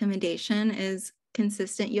recommendation is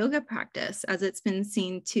consistent yoga practice, as it's been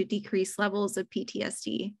seen to decrease levels of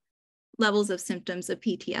PTSD, levels of symptoms of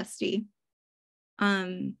PTSD.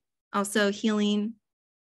 Also healing,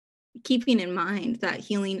 keeping in mind that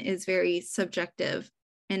healing is very subjective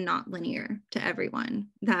and not linear to everyone,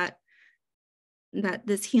 that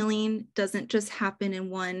this healing doesn't just happen in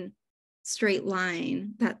one straight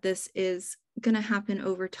line, that this is going to happen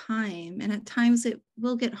over time. And at times it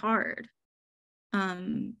will get hard,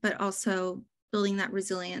 but also building that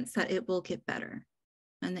resilience that it will get better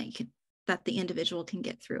and that the individual can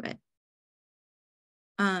get through it.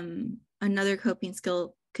 Another coping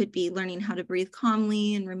skill could be learning how to breathe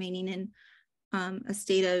calmly and remaining in a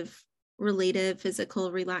state of relative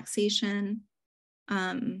physical relaxation,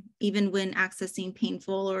 even when accessing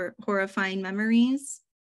painful or horrifying memories.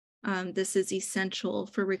 This is essential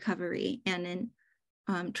for recovery and in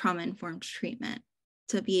trauma-informed treatment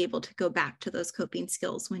to be able to go back to those coping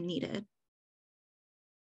skills when needed.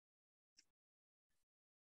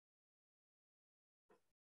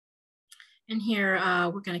 And here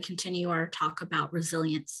we're going to continue our talk about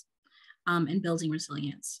resilience and building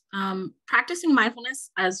resilience. Practicing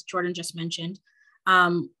mindfulness, as Jordan just mentioned,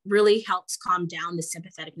 really helps calm down the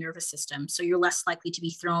sympathetic nervous system. So you're less likely to be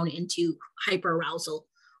thrown into hyperarousal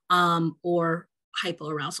or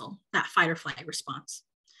hypoarousal, that fight or flight response.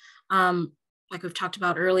 Like we've talked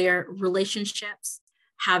about earlier, relationships,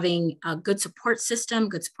 having a good support system,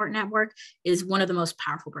 good support network is one of the most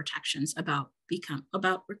powerful protections about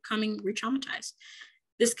becoming re-traumatized.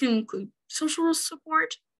 This can include social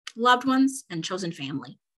support, loved ones, and chosen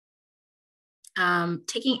family.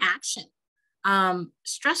 Taking action.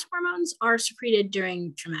 Stress hormones are secreted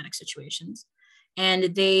during traumatic situations,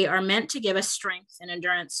 and they are meant to give us strength and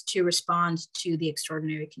endurance to respond to the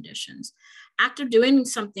extraordinary conditions. Active doing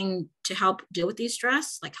something to help deal with these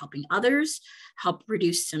stress, like helping others, help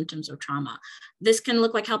reduce symptoms of trauma. This can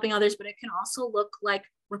look like helping others, but it can also look like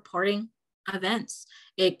reporting events.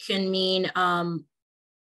 It can mean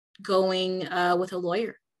going with a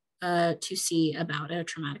lawyer to see about a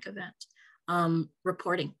traumatic event,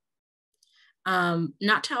 reporting.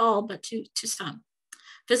 Not to all, but to some.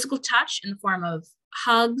 Physical touch in the form of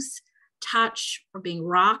hugs, touch, or being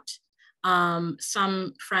rocked.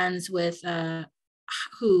 Some friends with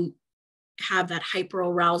who have that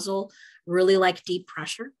hyperarousal really like deep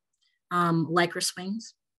pressure, Lycra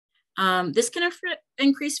swings. This can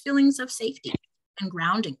increase feelings of safety and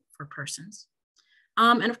grounding for persons.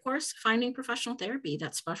 And of course, finding professional therapy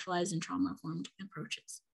that specializes in trauma-informed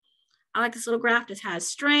approaches. I like this little graph. It has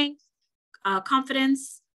strength,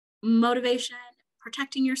 confidence, motivation,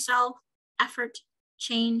 protecting yourself, effort,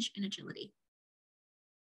 change, and agility.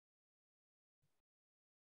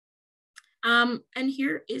 And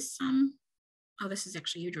here is some, oh, this is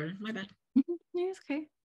actually you, Jordan, my bad. Yeah, it's okay.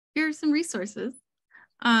 Here are some resources,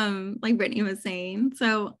 like Brittany was saying.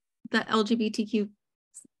 So the LGBTQ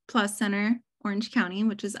Plus Center, Orange County,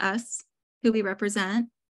 which is us, who we represent.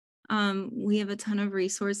 We have a ton of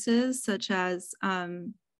resources, such as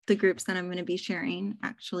the groups that I'm going to be sharing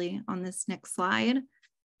actually on this next slide.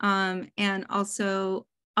 And also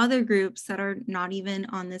other groups that are not even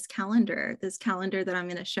on this calendar. This calendar that I'm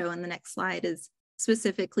going to show in the next slide is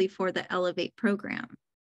specifically for the Elevate program.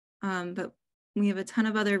 But we have a ton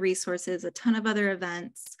of other resources, a ton of other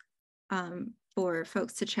events for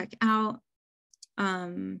folks to check out.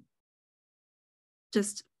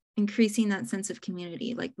 Just increasing that sense of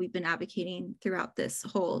community, like we've been advocating throughout this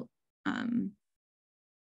whole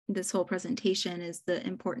presentation, is the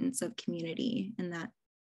importance of community and that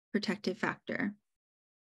protective factor.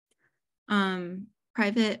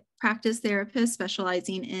 Private practice therapists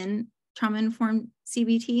specializing in trauma-informed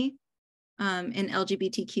CBT and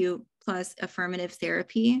LGBTQ plus affirmative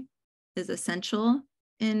therapy is essential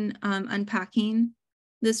in unpacking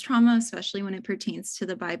this trauma, especially when it pertains to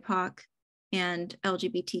the BIPOC and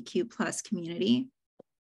LGBTQ plus community.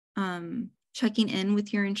 Checking in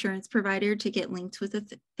with your insurance provider to get linked with a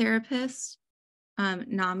therapist.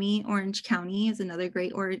 NAMI Orange County is another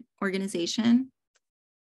great organization.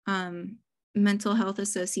 Mental Health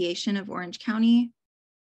Association of Orange County.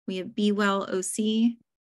 We have Be Well OC.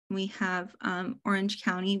 We have Orange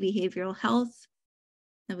County Behavioral Health.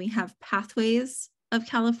 Then we have Pathways of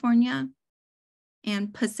California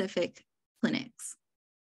and Pacific Clinics.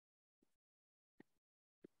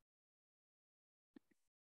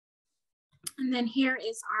 And then here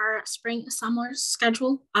is our spring summer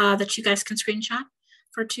schedule that you guys can screenshot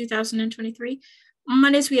for 2023. On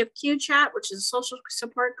Mondays, we have Q Chat, which is a social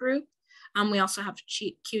support group. We also have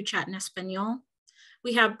Q Chat in Espanol.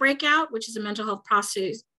 We have Breakout, which is a mental health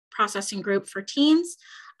processing group for teens,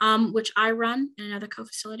 which I run and another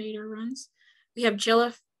co-facilitator runs. We have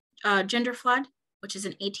Gender Flood, which is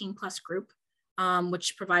an 18 plus group,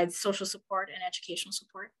 which provides social support and educational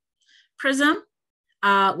support. Prism,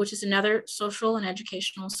 which is another social and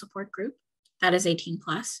educational support group that is 18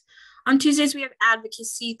 plus. On Tuesdays, we have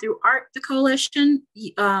Advocacy Through Art, the coalition.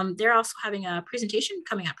 They're also having a presentation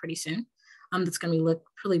coming up pretty soon. That's going to be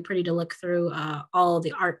really pretty to look through all of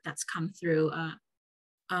the art that's come through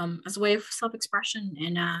as a way of self-expression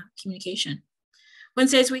and communication.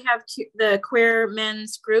 Wednesdays, we have the Queer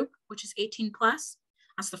Men's Group, which is 18 plus.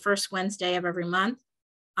 That's the first Wednesday of every month,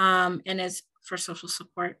 and is for social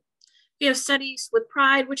support. We have Studies with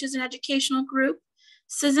Pride, which is an educational group,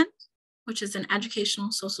 CISN, which is an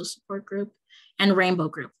educational social support group, and Rainbow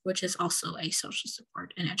Group, which is also a social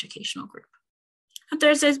support and educational group. On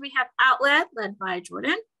Thursdays, we have Outlet, led by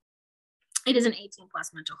Jordan. It is an 18+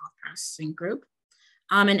 mental health processing group.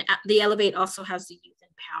 And the Elevate also has the Youth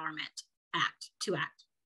Empowerment Act.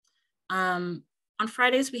 On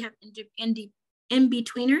Fridays, we have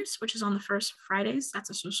In-Betweeners, which is on the first Fridays. That's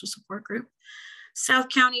a social support group. South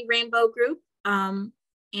County Rainbow Group.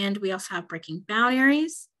 And we also have Breaking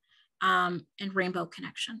Boundaries and Rainbow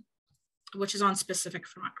Connection, which is on specific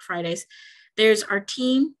Fridays. There's our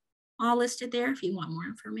team all listed there if you want more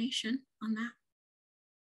information on that.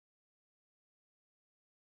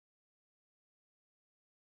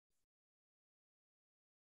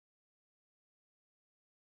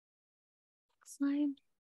 Slide.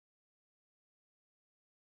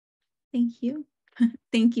 Thank you.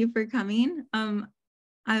 Thank you for coming.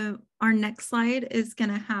 Our next slide is going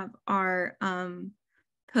to have our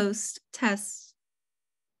post-test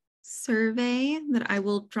survey that I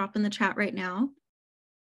will drop in the chat right now.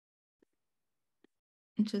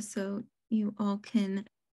 And just so you all can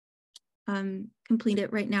complete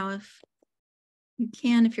it right now if you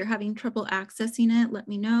can. If you're having trouble accessing it, let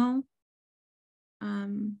me know.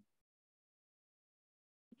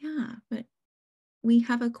 Yeah, but we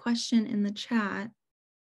have a question in the chat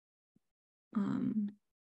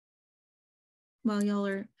while y'all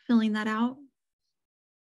are filling that out.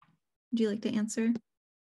 Would you like to answer?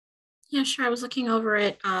 Yeah, sure. I was looking over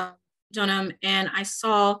it, Jonam, and I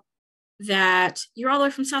saw that you all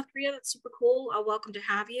are from South Korea. That's super cool. Welcome to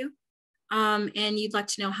have you. And you'd like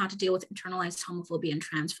to know how to deal with internalized homophobia and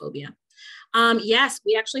transphobia. Yes,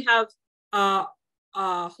 we actually have a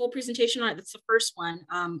whole presentation on it. That's the first one.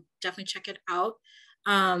 Definitely check it out.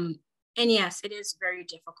 And yes, it is very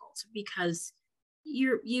difficult because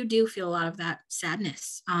you do feel a lot of that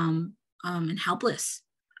sadness and helpless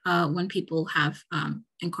when people have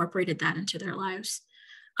incorporated that into their lives.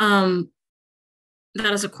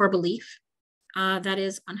 That is a core belief that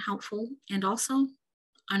is unhelpful and also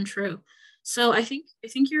untrue. So I think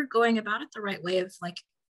you're going about it the right way of like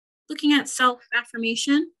looking at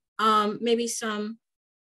self-affirmation, maybe some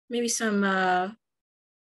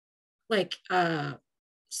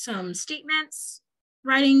statements,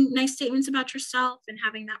 writing nice statements about yourself and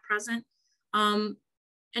having that present, and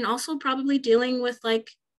also probably dealing with like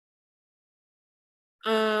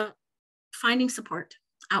finding support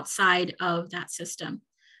outside of that system.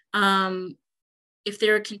 If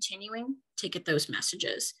they're continuing to get those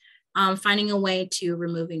messages, finding a way to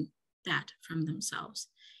removing that from themselves.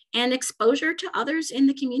 And exposure to others in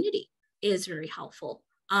the community is very helpful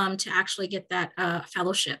to actually get that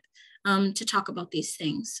fellowship, to talk about these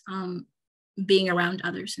things, being around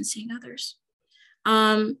others and seeing others.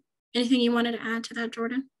 Anything you wanted to add to that,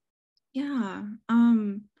 Jordan? Yeah.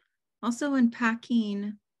 Also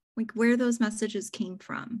unpacking like where those messages came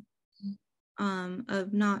from,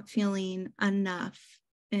 of not feeling enough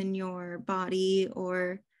in your body,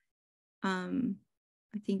 or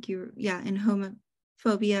I think in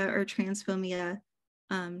homophobia or transphobia,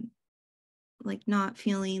 like not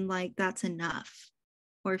feeling like that's enough,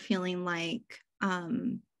 or feeling like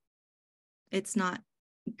it's not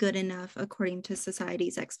good enough according to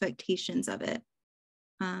society's expectations of it.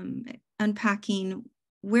 Unpacking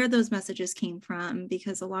where those messages came from,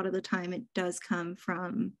 because a lot of the time it does come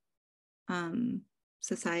from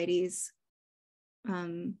society's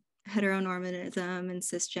heteronormatism and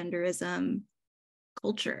cisgenderism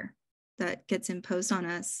culture that gets imposed on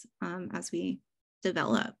us as we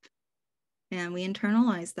develop. And we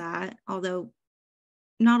internalize that, although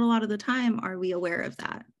not a lot of the time are we aware of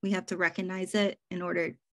that. We have to recognize it in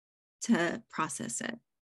order to process it.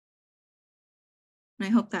 And I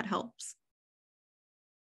hope that helps.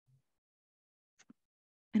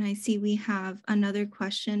 And I see we have another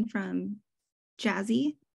question from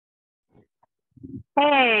Jazzy.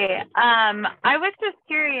 Hey, I was just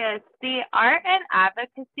curious, the art and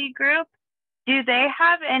advocacy group, do they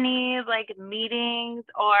have any like meetings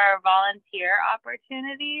or volunteer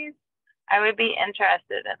opportunities? I would be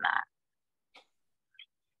interested in that.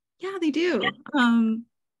 Yeah, they do.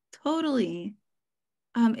 Totally.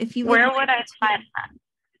 If you Where would I find that?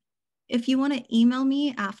 If you want to email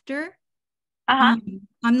me after, I'm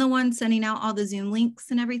the one sending out all the Zoom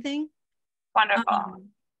links and everything. Wonderful.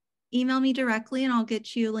 Email me directly and I'll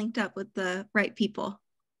get you linked up with the right people.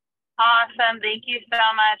 Awesome. Thank you so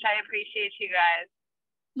much. I appreciate you guys.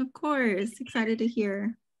 Of course. Excited to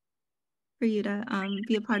hear for you to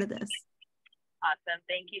be a part of this. Awesome.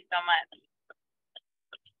 Thank you so much.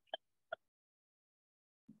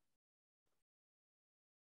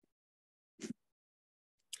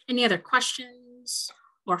 Any other questions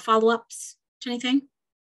or follow-ups to anything?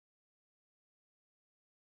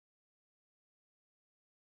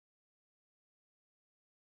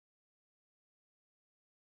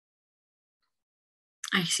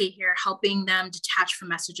 I see here helping them detach from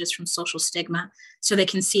messages from social stigma so they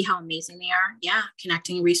can see how amazing they are. Yeah,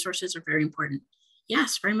 connecting resources are very important.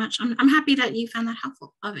 Yes, very much. I'm happy that you found that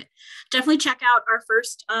helpful. Love it. Definitely check out our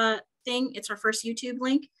first thing. It's our first YouTube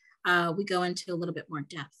link. We go into a little bit more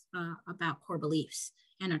depth about core beliefs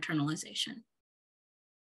and internalization.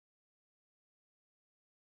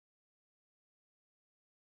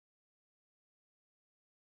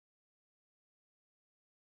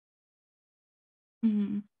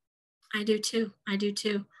 Mm-hmm. I do too. I do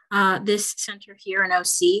too. This center here in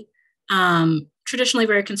OC, traditionally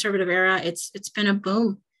very conservative era, it's been a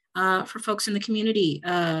boom for folks in the community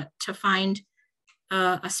to find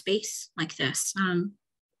a space like this.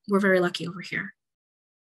 We're very lucky over here.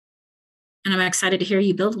 And I'm excited to hear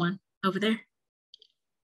you build one over there.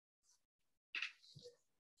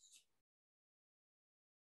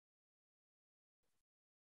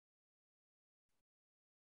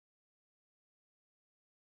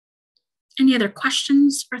 Any other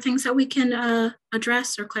questions or things that we can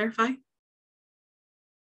address or clarify?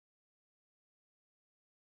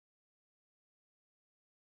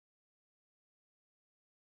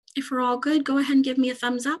 If we're all good, go ahead and give me a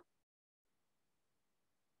thumbs up.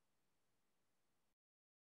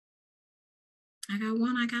 I got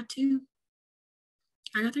one, I got two,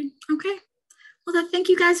 I got three. Okay. Well, then thank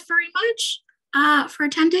you guys very much for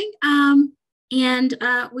attending. And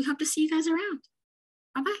we hope to see you guys around.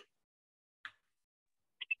 Bye-bye.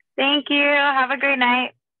 Thank you. Have a great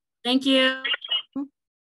night. Thank you.